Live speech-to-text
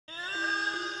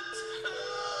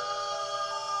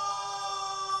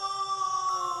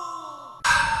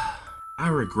I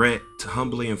regret to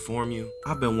humbly inform you,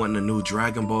 I've been wanting a new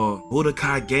Dragon Ball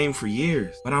Budokai game for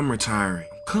years, but I'm retiring.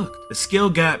 I'm cooked. The skill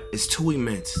gap is too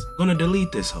immense. I'm gonna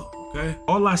delete this hoe, okay?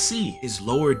 All I see is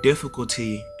lower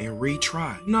difficulty and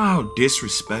retry. You know how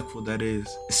disrespectful that is?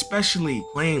 Especially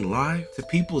playing live to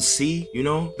people see, you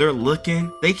know, they're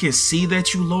looking, they can see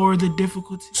that you lower the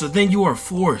difficulty. So then you are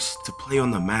forced to play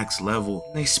on the max level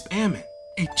and they spamming.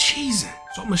 They cheesing.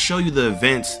 So I'm gonna show you the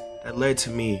events that led to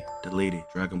me deleting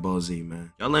Dragon Ball Z,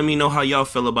 man. Y'all let me know how y'all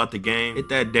feel about the game. Hit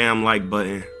that damn like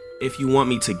button if you want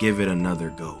me to give it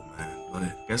another go, man.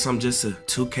 But guess I'm just a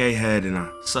 2K head and I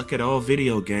suck at all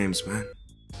video games, man.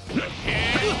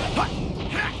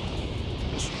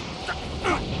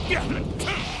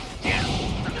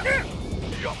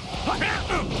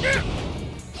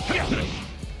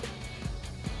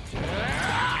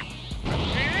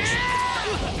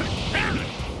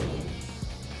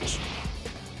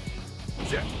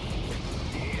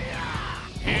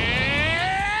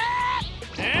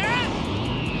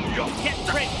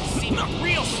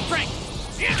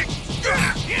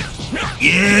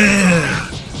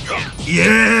 Yeah!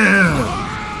 Yeah!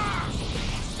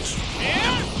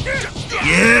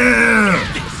 Yeah!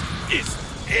 This is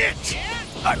it!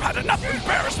 I've had enough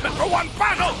embarrassment for one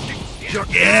battle! Your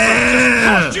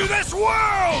yeah! cost you this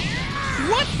world!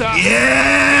 What the?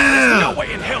 Yeah! There's no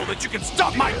way in hell that you can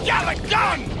stop my Gallic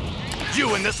gun!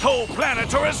 You and this whole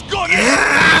planet are as good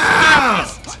yeah!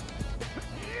 as...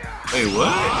 Wait,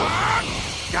 what?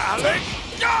 Gallic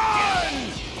gun!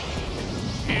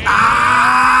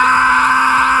 Ah!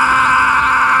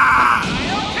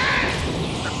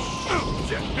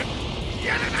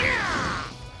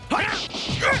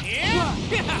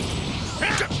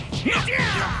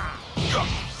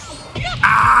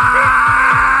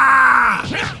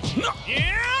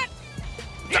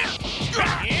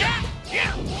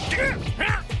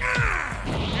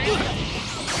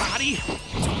 Body,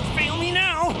 don't fail me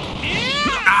now.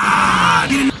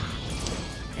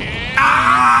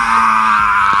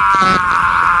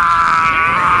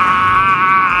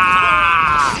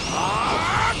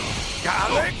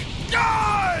 Gallic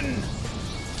gun!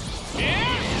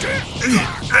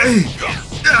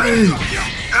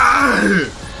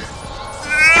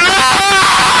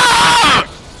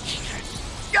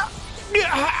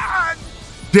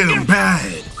 Did him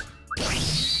bad.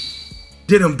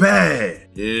 Did him bad.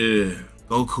 Yeah.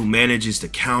 Goku manages to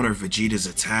counter Vegeta's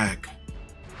attack.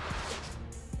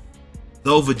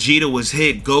 Though Vegeta was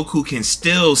hit, Goku can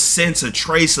still sense a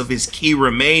trace of his ki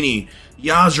remaining.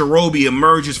 Yajirobe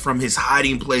emerges from his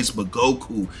hiding place, but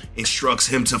Goku instructs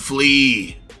him to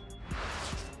flee.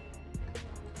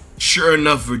 Sure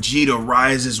enough, Vegeta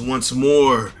rises once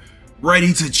more,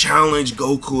 ready to challenge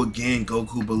Goku again.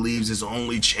 Goku believes his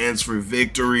only chance for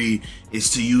victory is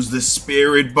to use the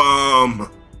Spirit Bomb.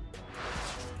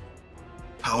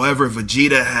 However,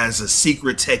 Vegeta has a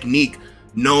secret technique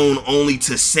known only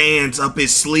to Sans up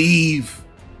his sleeve.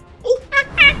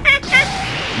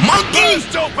 Monkey!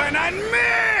 Burst open and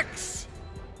mix!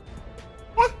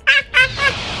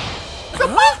 The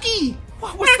monkey!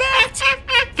 What was that?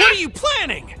 What are you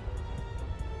planning?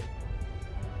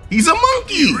 He's a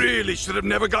monkey! You really should have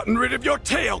never gotten rid of your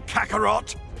tail,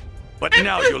 Kakarot. But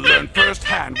now you'll learn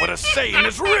firsthand what a Saiyan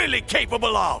is really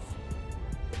capable of.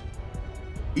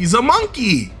 He's a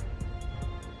monkey!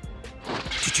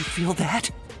 Did you feel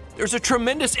that? There's a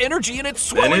tremendous energy and it's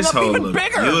swelling up whole even look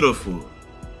bigger. Beautiful.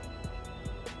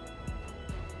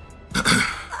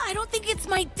 I don't think it's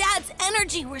my dad's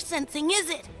energy we're sensing, is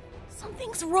it?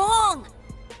 Something's wrong.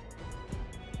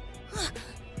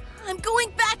 I'm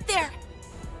going back there.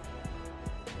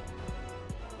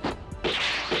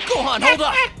 Go on, hold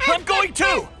up. I'm going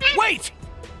too. Wait.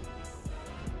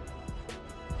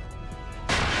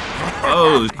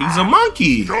 Oh, he's a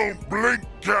monkey. Don't blink,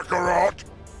 Kakarot.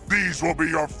 These will be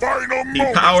your final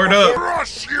moments powered up. to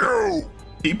crush you.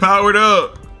 He powered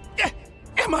up.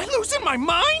 Am I losing my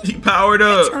mind? He powered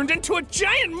I up. turned into a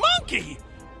giant monkey.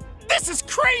 This is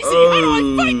crazy. How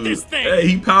do I fight this thing? Hey,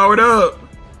 he powered up.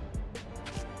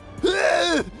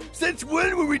 Since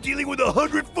when were we dealing with a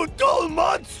 100-foot-tall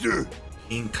monster?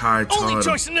 King Kai taught Only him.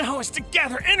 choice now is to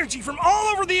gather energy from all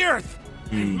over the earth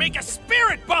and make a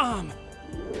spirit bomb.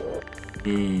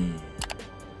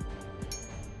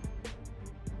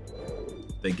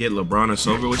 They get LeBron or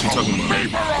Silver? What you talking about?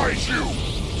 Vaporize you.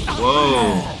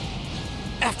 Whoa.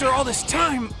 After all this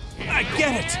time, I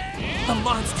get it. The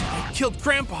monster that killed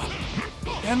Grandpa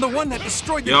and the one that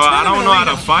destroyed the Yo, I don't tournament know how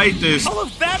to arena. fight this. All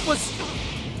of that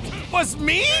was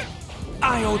me?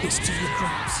 I owe this to you,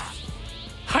 Gramps.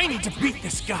 I need to beat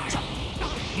this guy,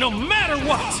 no matter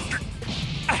what.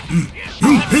 I'll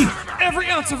have every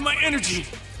ounce of my energy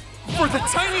for the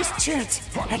tiniest chance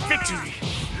at victory.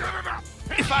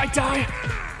 If I die,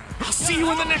 I'll see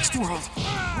you in the next world.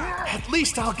 At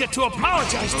least I'll get to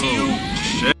apologize to you.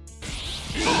 Shit.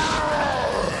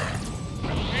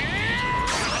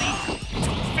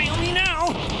 Don't fail me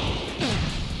now.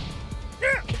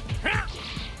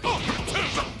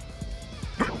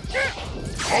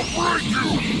 I'll break you!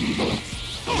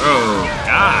 Bro,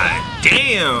 god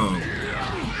damn.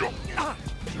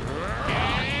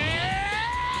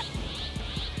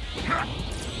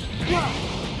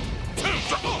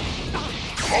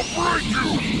 I'll break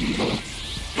you!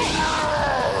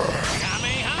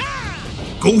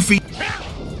 Goofy.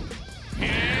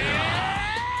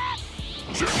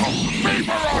 I'll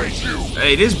vaporize you!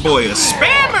 Hey, this boy a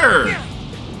spammer.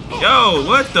 Yo,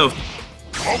 what the?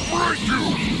 I'll break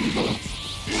you!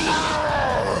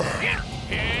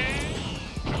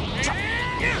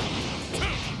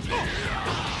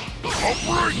 I'll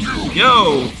break you!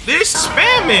 Yo, this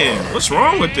spamming. What's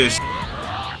wrong with this?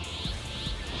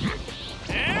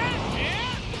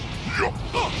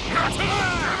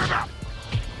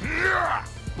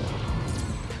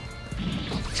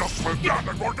 Just for that,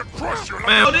 I'm going to crush you like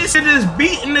Man, this shit is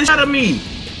beating the shit out of me.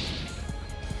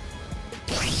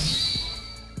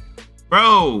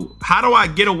 Bro, how do I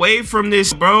get away from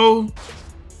this, bro?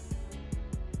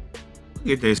 Look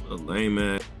at this lame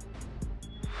ass.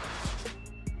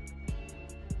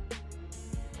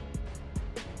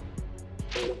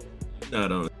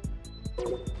 Not on.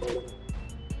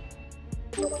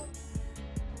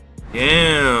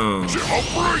 Damn.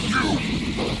 I'll break you!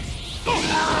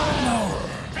 No.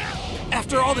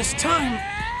 After all this time,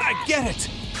 I get it.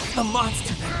 The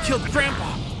monster that killed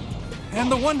Grandpa.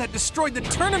 And the one that destroyed the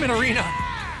tournament arena.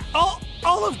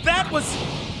 All of that was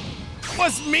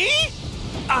me?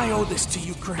 I owe this to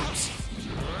you, Gramps.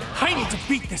 I need to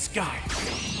beat this guy.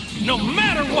 No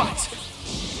matter what.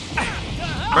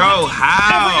 Bro,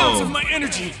 Every ounce of how? my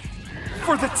energy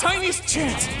for the tiniest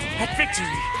chance at victory.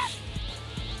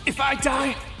 If I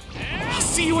die, I'll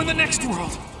see you in the next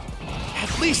world.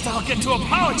 At least I'll get to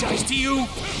apologize to you.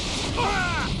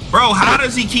 Bro, how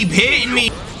does he keep hitting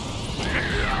me?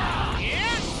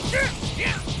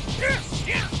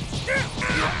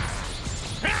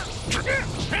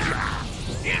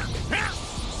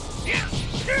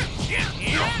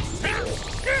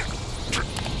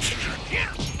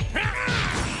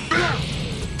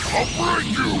 I'll break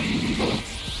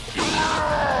you!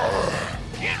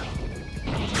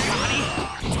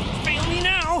 Don't fail me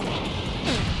now.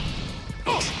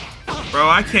 Bro,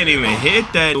 I can't even hit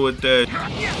that with the.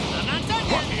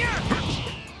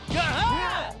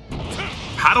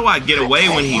 How do I get away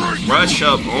when he rush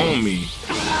up on me?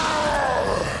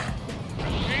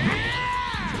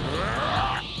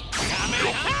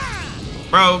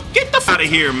 Bro, get the f out of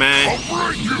here, man. I'll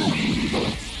break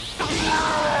you!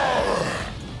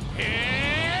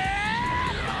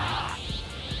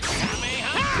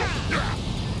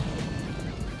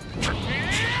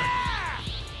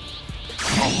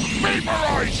 I'll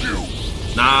vaporize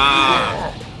you!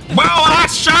 Nah. Bro, I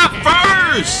shot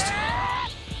first.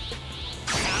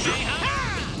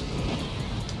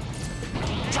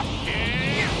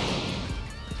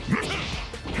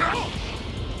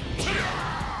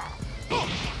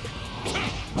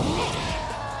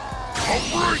 I'll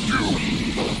break you!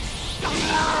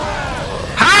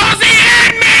 How's he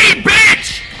in me,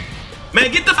 bitch?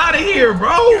 Man, get the f out of here,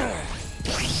 bro.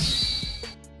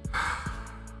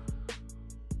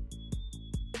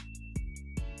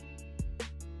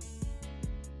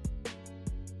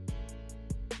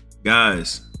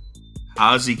 Guys,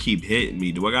 how's he keep hitting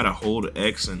me? Do I gotta hold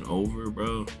X and over,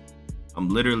 bro? I'm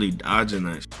literally dodging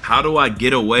that. How do I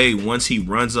get away once he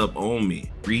runs up on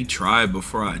me? Retry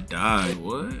before I die.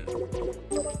 What?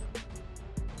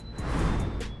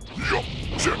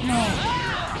 No.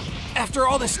 After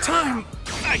all this time,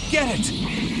 I get it.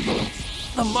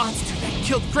 The monster that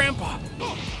killed Grandpa.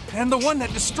 And the one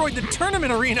that destroyed the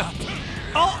tournament arena.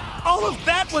 All of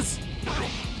that was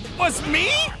me?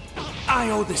 I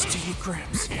owe this to you,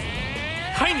 Gramps.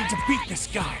 I need to beat this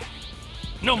guy.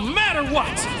 No matter what.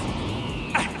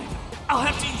 I'll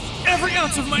have to use every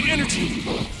ounce of my energy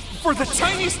for the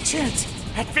tiniest chance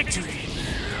at victory.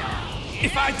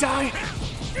 If I die,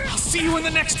 I'll see you in the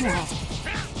next world.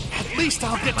 At least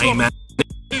I'll get to Hey, man.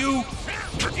 you.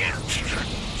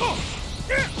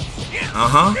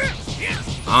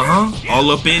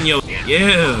 All up in your.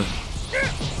 Yeah.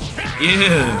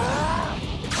 Yeah.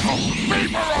 I'll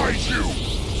vaporize you!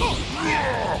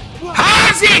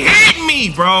 How's he hitting me,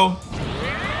 bro?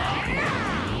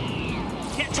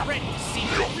 Get ready to see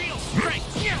your real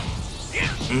strength.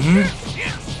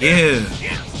 Yeah.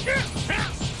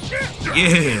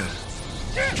 Yeah.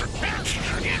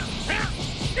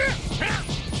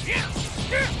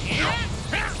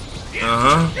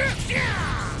 Uh-huh.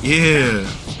 Yeah.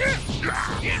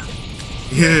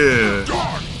 Yeah.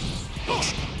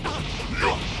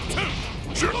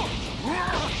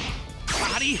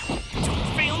 Body, don't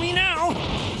fail me now.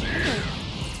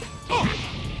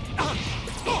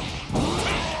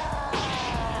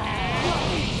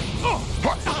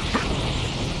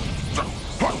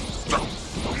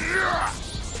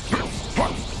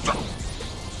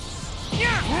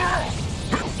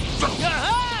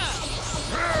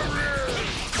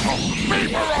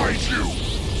 Vaporize you!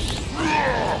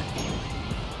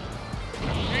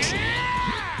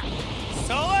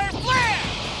 Solar flare!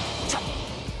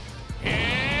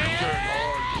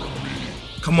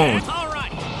 Come on. All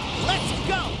right, let's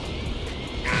go.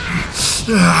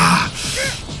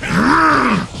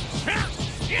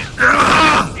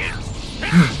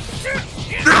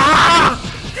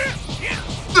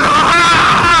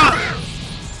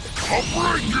 I'll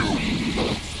break you!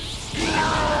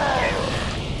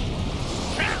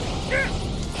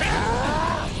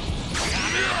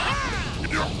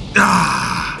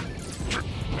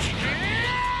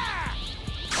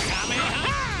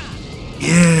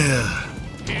 Yeah.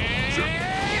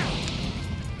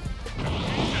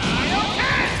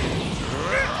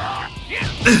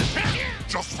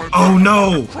 Just for Oh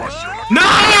no. crush you. No!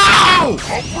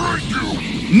 I'll break you!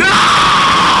 No!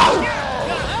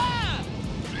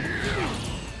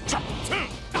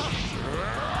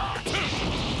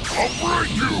 I'll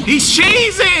break you! He's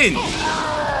cheesing!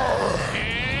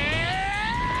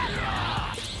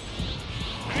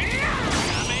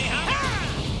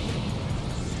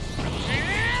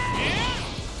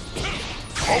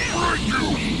 I'll break you!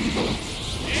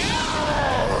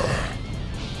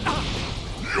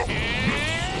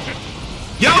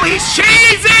 Yo, he's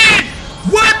cheesing!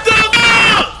 What the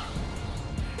fuck?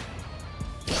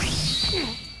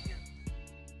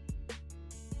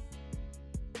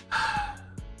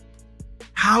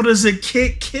 How does a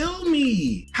kick kill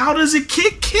me? How does a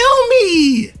kick kill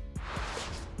me?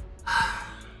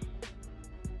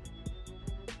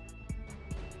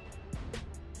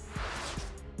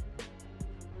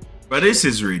 Bro, this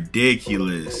is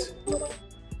ridiculous.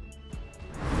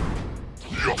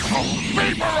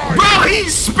 Bro,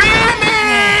 he's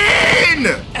spamming!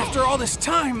 After all this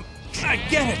time, I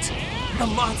get it. The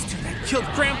monster that killed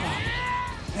Grandpa.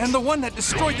 And the one that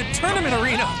destroyed the tournament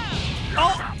arena.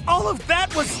 All of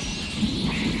that was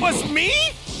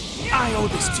me? I owe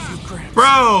this to you, Gramps.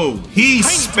 Bro, he's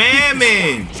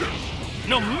spamming.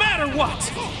 No matter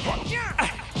what.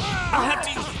 I'll have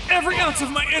to use every ounce of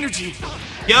my energy.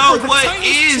 Yo, for the what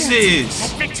tiniest is chance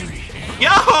this? at victory. Yo,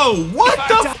 what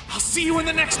the? I'll see you in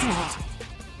the next world.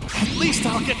 At least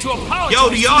I'll get to apologize. Yo,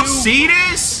 do y'all to you. see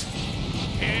this?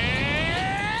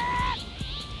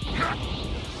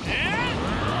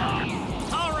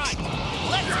 All right,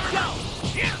 let's go.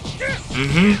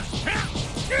 Mm-hmm.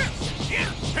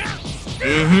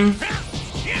 Mm-hmm.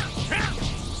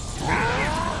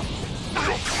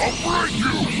 I'll break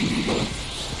you!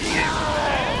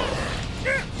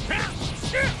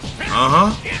 Uh-huh.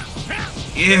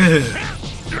 Yeah.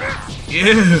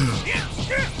 Yeah.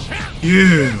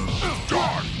 Yeah.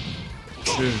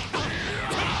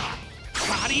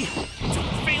 Body,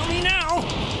 don't fail me now.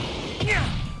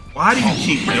 Why do you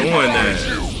keep doing that?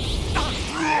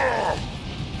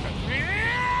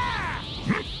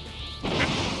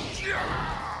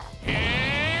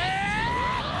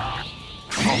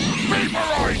 I'll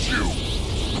vaporize you!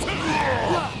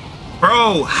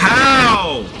 Bro,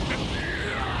 how?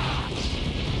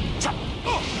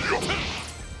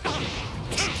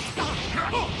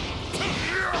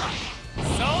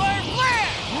 Solar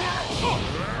flare!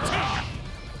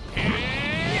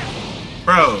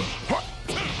 Bro.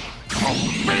 I'll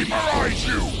vaporize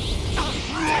you!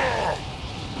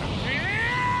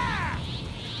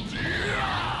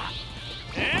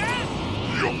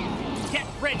 Get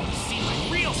ready to see my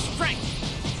real strength.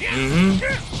 Mm-hmm.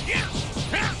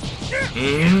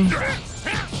 Mm-hmm.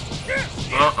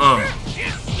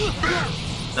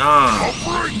 Nah. I'll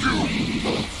break you!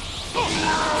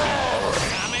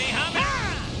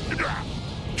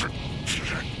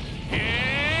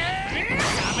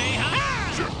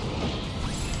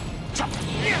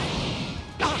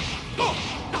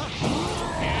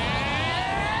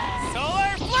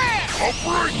 Solar flare! I'll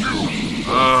break you!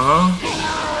 Uh-huh.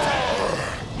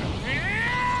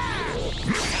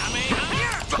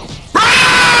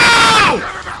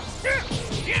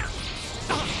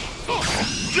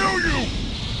 Kill you!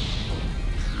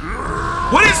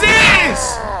 What is this?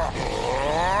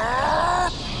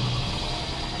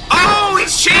 Oh,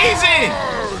 he's cheesing!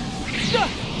 cheesing!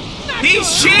 He's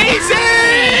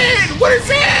cheesing! What is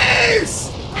this?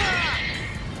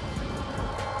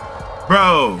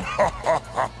 Bro.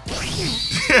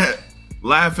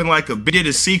 Laughing like a bitch. Did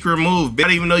a secret move. I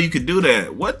didn't even know you could do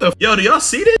that. What the? Yo, do y'all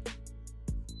see this?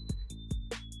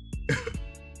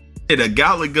 Did a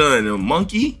gauntlet gun, a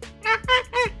monkey?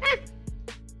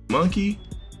 Monkey?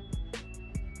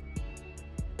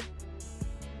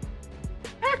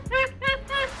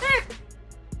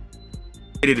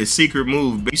 Did a secret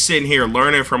move. You sitting here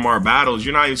learning from our battles.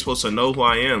 You're not even supposed to know who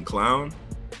I am, clown.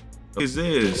 What is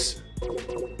this?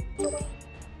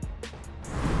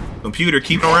 Computer,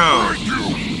 keep around.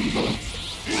 No.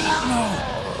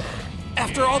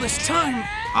 After all this time,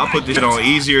 I'll put this on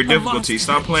easier difficulty.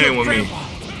 Stop playing with me.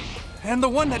 And the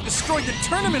one that destroyed the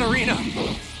tournament arena.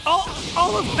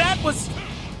 All of that was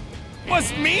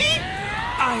me?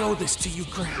 I owe this to you,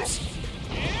 Gramps.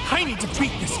 I need to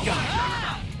beat this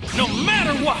guy. No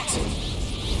matter what.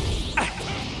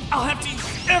 I'll have to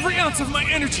use every ounce of my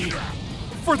energy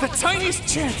for the tiniest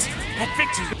chance at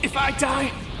victory. If I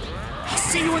die, I'll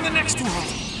see you in the next world.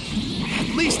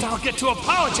 At least I'll get to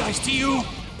apologize to you.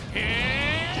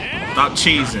 Stop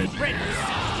cheesing.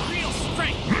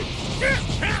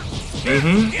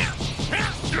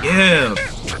 Yeah.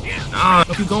 Ah,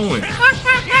 keep going.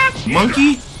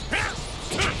 Monkey?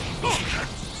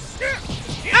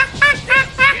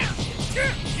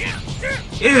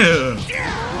 Yeah.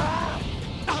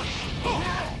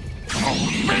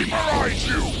 Vaporize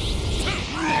you!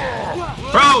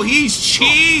 Bro, he's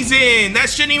cheesing. That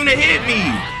shouldn't even have hit me.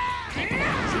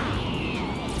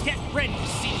 Get ready to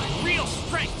see my real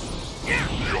strength.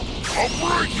 I'll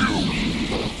break you!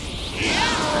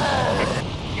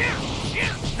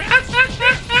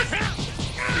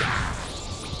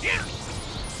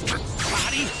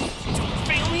 Body, don't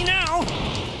fail me now.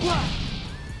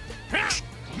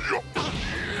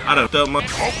 I done felt my.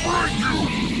 I'll break you!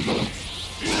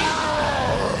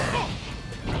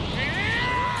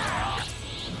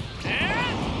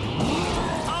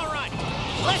 All right,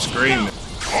 let's Screaming.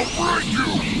 I'll break you!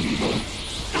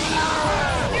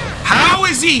 How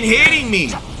is he hitting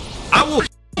me? I will.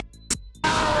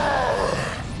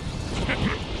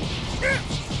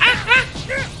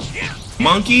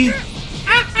 Monkey?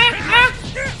 I'll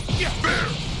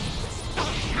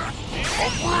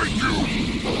break you!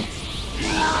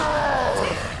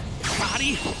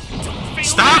 Body, don't fail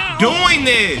Stop me now. doing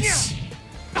this!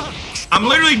 I'm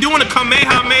literally doing a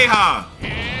Kamehameha.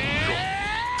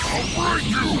 I'll break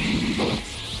you!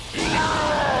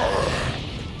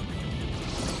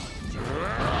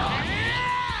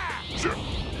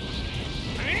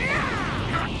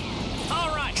 All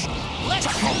right, let's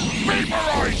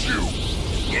Vaporize you!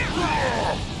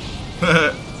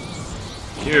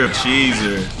 You're a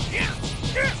cheeser.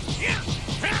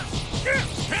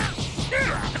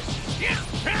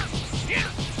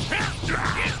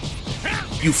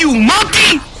 You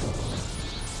monkey!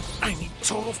 I need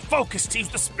total focus to use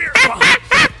the spirit bomb.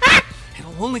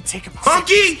 It'll only take about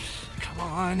Monkey! Come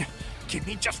on, give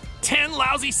me just 10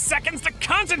 lousy seconds to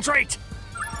concentrate.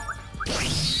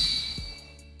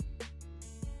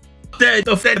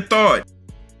 That thought.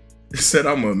 It said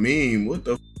I'm a meme. What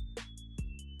the?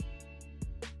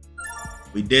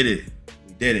 We did it.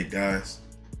 We did it, guys.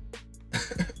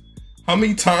 How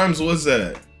many times was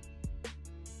that?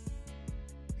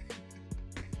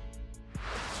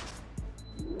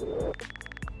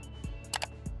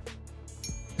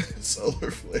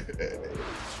 Solar flare.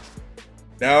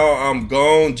 Now I'm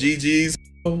gone. GG's.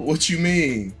 What you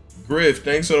mean? Griff,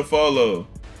 thanks for the follow.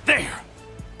 There.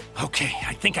 Okay,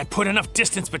 I think I put enough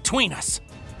distance between us.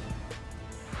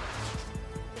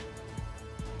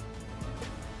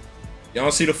 Y'all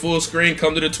see the full screen?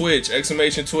 Come to the Twitch.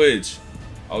 Exclamation Twitch.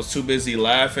 I was too busy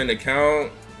laughing to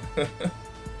count.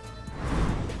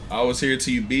 I was here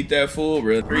till you beat that fool.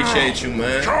 Really appreciate you,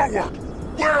 man. Coward!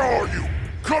 Where are you?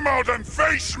 Come out and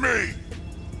face me!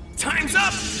 Time's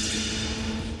up!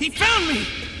 He found me!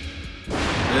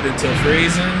 Good until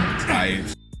freezing.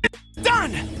 Tight.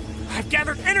 Done! I've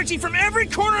gathered energy from every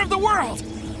corner of the world!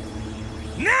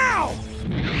 Now!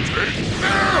 Take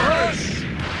this!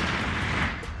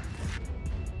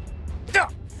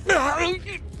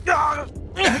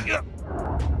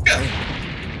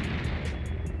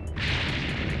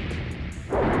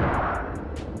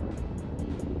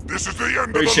 This is the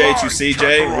end Appreciate of the you, line, CJ.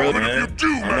 Kakarot, Really, and man. if you do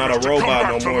I'm not manage a to robot come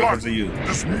back no to more life, because of you.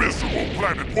 This miserable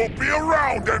planet won't be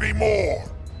around anymore.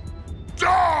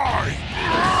 Die!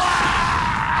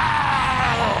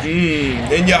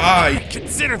 In your eye.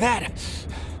 Consider that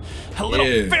a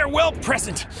little farewell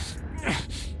present.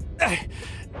 I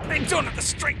don't have the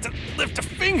strength to lift a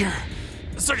finger,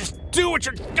 so just do what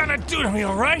you're gonna do to me,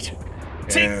 all right?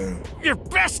 Damn. Take your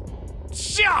best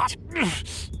shot.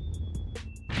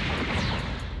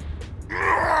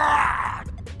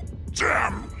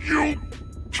 Damn you,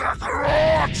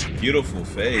 Kakarot! Beautiful How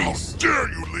face. dare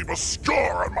you leave a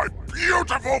scar on my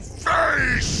beautiful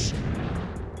face!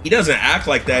 He doesn't act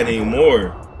like that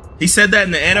anymore. He said that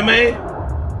in the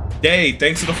anime? Dave,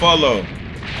 thanks for the follow.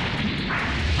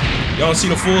 Y'all see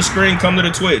the full screen? Come to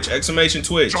the Twitch. Exclamation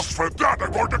Twitch. Just for that,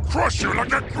 I'm going to crush you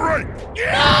like a grape!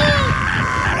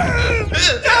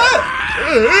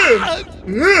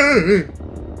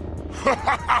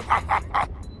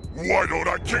 Why don't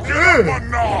I kick it up a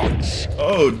notch?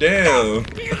 Oh, damn.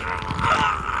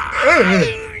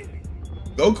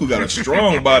 Goku got a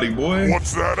strong body, boy.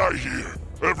 What's that I hear?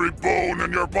 Every bone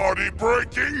in your body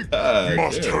breaking?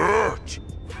 Must yeah. hurt.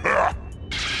 Ha.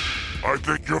 I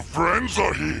think your friends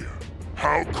are here.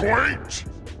 How quaint.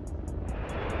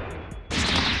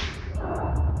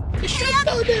 You should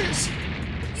know this.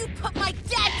 You put my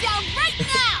dad down right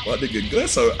now! My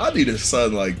nigga, I need a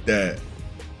son like that.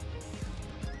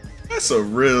 That's a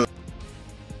real...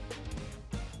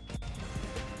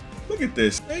 Look at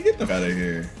this. Hey, get the fuck out of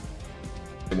here.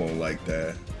 I won't like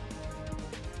that.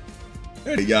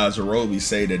 What did Yajirobe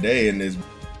say today in this?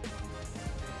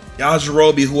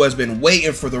 Yajirobe, who has been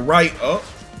waiting for the right... Oh.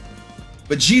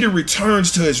 Vegeta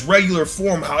returns to his regular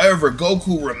form, however,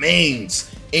 Goku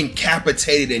remains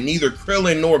incapacitated and neither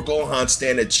Krillin nor Gohan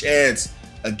stand a chance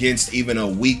against even a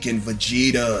weakened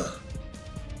Vegeta.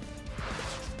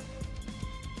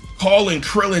 Calling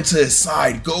Krillin to his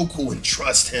side, Goku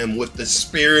entrusts him with the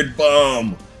Spirit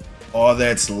Bomb. All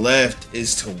that's left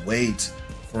is to wait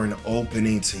for an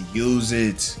opening to use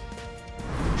it.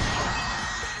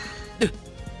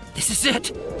 This is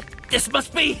it. This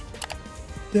must be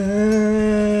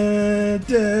the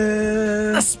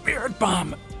Spirit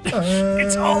Bomb.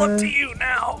 It's all up to you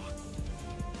now.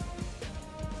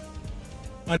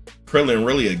 Krillin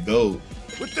really a goat.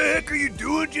 What the heck are you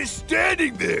doing just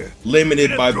standing there?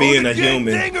 Limited by being a Thing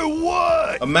human. or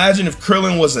what? Imagine if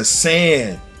Krillin was a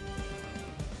Saiyan.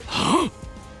 Huh?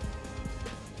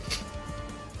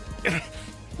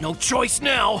 No choice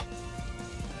now.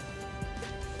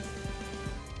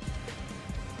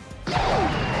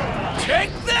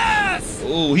 Take this!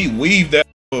 Oh, he weaved that.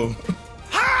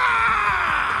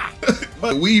 Ha!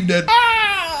 Weaved that.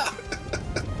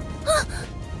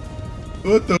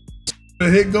 What the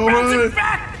hit Bounce Gohan? it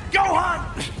back, Gohan!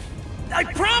 I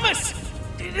promise!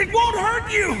 It won't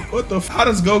hurt you! What the? How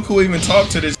does Goku even talk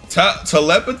to this?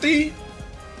 Telepathy?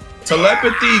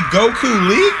 Telepathy? Goku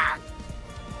leak?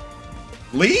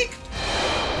 Leak?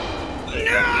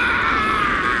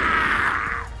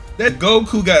 That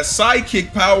Goku got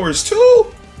sidekick powers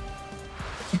too?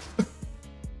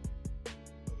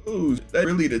 Ooh, that's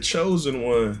really the chosen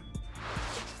one.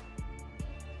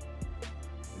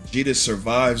 Vegeta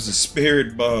survives the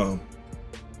Spirit Bomb.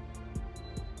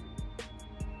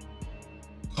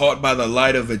 Caught by the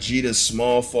light of Vegeta's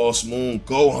small false moon,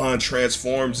 Gohan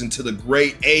transforms into the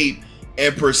Great Ape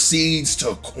and proceeds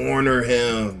to corner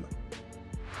him.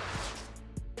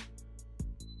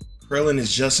 Krillin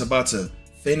is just about to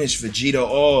finish Vegeta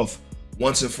off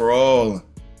once and for all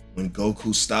when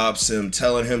Goku stops him,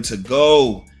 telling him to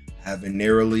go, having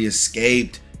narrowly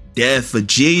escaped Death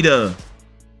Vegeta.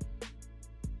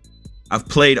 I've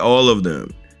played all of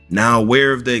them. Now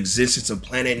aware of the existence of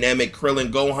Planet Namek, Krillin,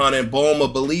 Gohan, and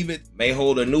Bulma, believe it, may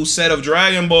hold a new set of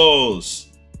Dragon Balls.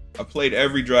 I played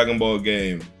every Dragon Ball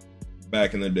game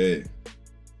back in the day.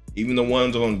 Even the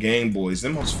ones on Game Boys.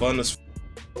 Them was fun as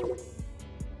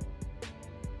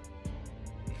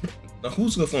Now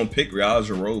who's gonna pick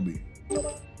Yajirobe?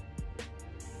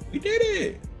 We did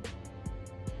it.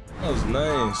 That was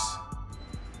nice.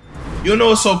 You know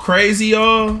what's so crazy,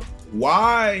 y'all?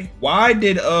 Why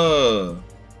did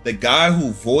the guy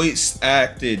who voice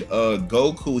acted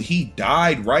Goku, he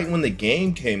died right when the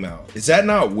game came out? Is that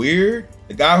not weird?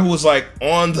 The guy who was like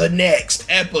on the next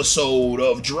episode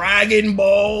of Dragon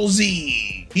Ball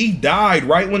Z, he died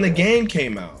right when the game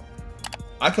came out.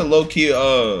 I could low-key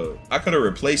I could have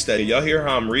replaced that. Y'all hear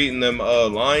how I'm reading them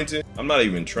lines in? I'm not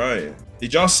even trying.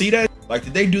 Did y'all see that? Like,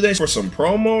 did they do that for some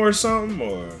promo or something?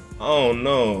 Or I don't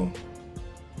know.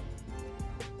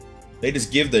 They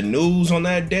just give the news on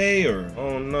that day, or I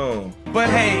don't know. But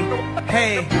hey,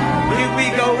 here we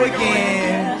go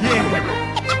again.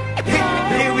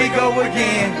 Yeah. Here we go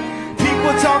again.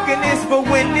 People talking this, but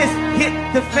when this hit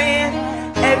the fan,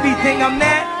 everything I'm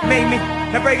at made me.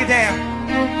 Now break it down.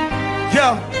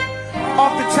 Yo,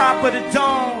 off the top of the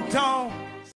dome.